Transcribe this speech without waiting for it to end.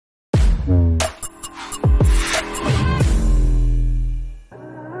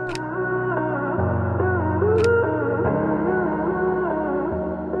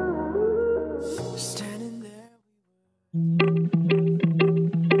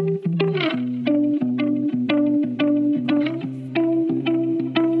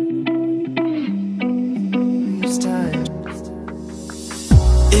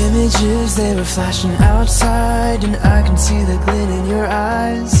Images, they were flashing outside, and I can see the glint in your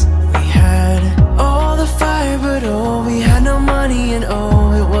eyes. We had all the fire, but oh, we had no money, and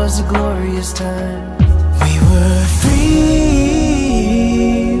oh, it was a glorious time. We were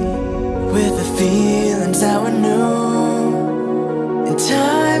free, with the feelings that were new, and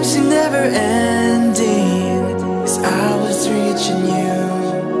time seemed never ending, as I was reaching you.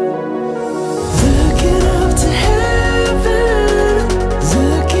 Looking up to heaven,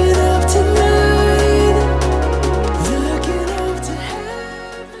 looking up tonight, looking up to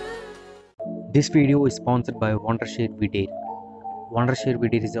heaven. This video is sponsored by Wondershare VidAir. Wondershare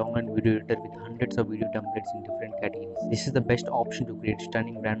VidAir is an online video editor with hundreds of video templates in different categories. This is the best option to create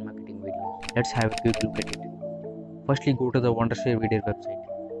stunning brand marketing videos. Let's have a quick look at it. Firstly, go to the Wondershare VidAir website.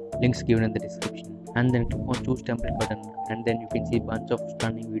 Links given in the description. And then click on choose template button, and then you can see a bunch of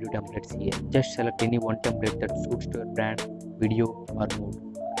stunning video templates here. Just select any one template that suits to your brand, video or mood.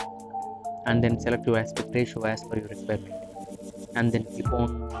 And then select your aspect ratio as per your requirement. And then click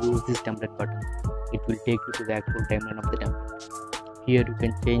on use this template button. It will take you to the actual timeline of the template. Here you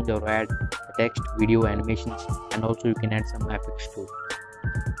can change or add text, video, animations, and also you can add some effects too.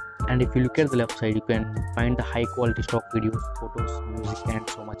 And if you look at the left side, you can find the high quality stock videos, photos, music, and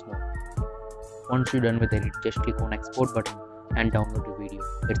so much more. Once you're done with it, just click on export button and download the video.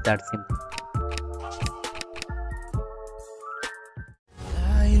 It's that simple.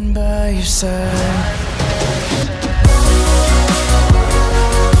 Lying by your side.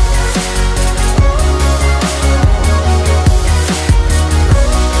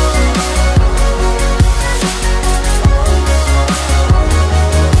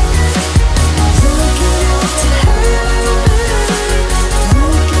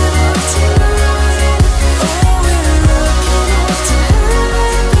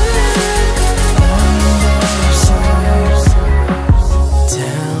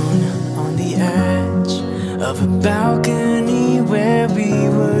 Of a balcony where we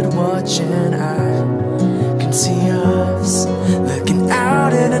would watch, and I can see us looking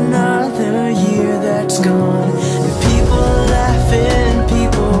out at another year that's gone, and people laughing,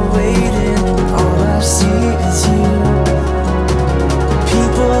 people waiting, all I see is you.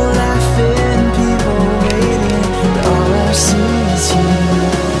 People laughing, people waiting, but all I see is you.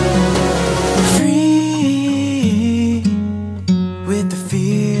 Free with the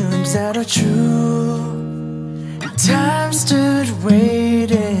feelings that are true. Time stood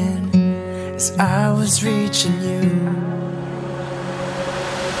waiting as I was reaching you.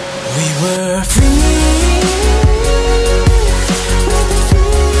 We were free with the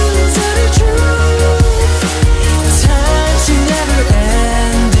feelings that are true. Time seemed never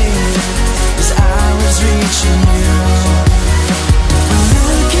ending as I was reaching you. We're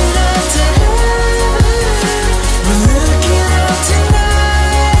looking up to heaven, we're looking up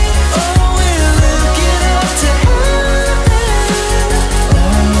tonight. Oh, we're looking up to heaven.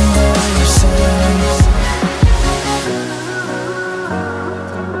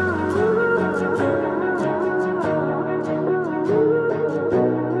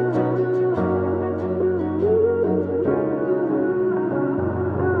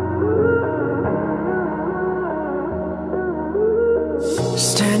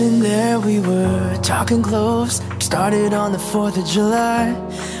 Standing there, we were talking close. Started on the 4th of July.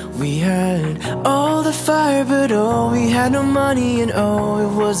 We had all the fire, but oh, we had no money, and oh, it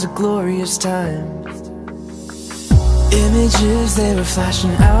was a glorious time. Images, they were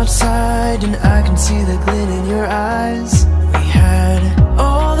flashing outside, and I can see the glint in your eyes. We had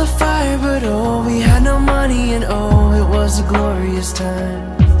all the fire, but oh, we had no money, and oh, it was a glorious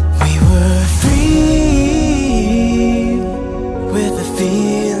time. We were free with the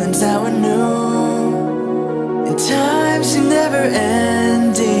feelings that were new, and time seemed never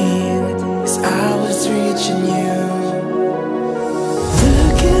ending as I was reaching you.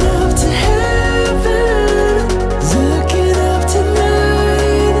 Looking up to heaven, looking up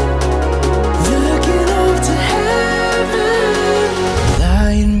tonight, looking up to heaven,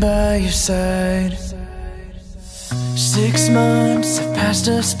 lying by your side. 6 months have passed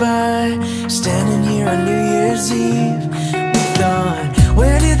us by, standing here on New Year's Eve.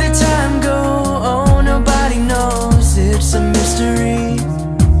 Where did the time go? Oh, nobody knows, it's a mystery.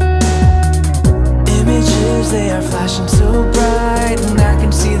 Images, they are flashing so bright, and I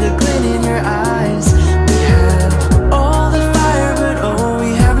can see the glint in your eyes. We have all the fire, but oh,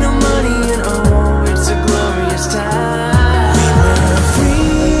 we have no money, and oh, it's a glorious time. We were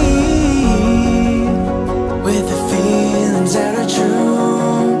free with the feelings that are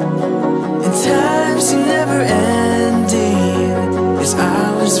true, and time seemed never ending as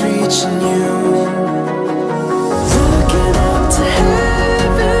I was reaching you. Looking up to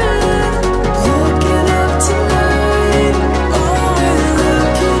heaven,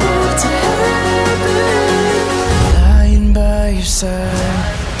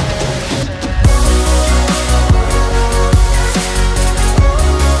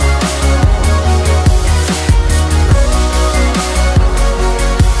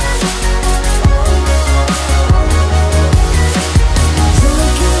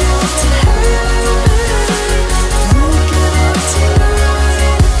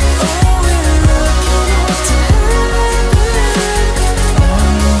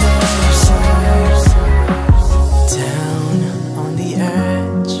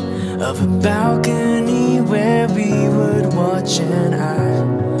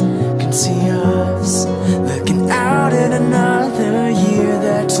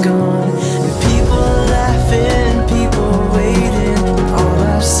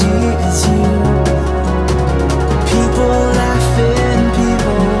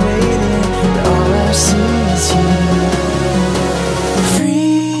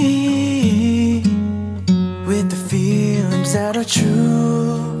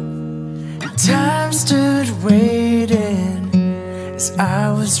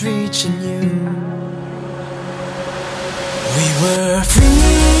 was reaching you. We were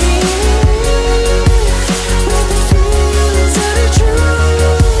free, with the feelings that are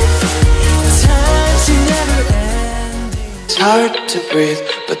true. Times are never ending. It's hard to breathe,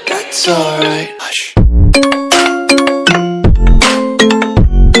 but that's alright. Hush.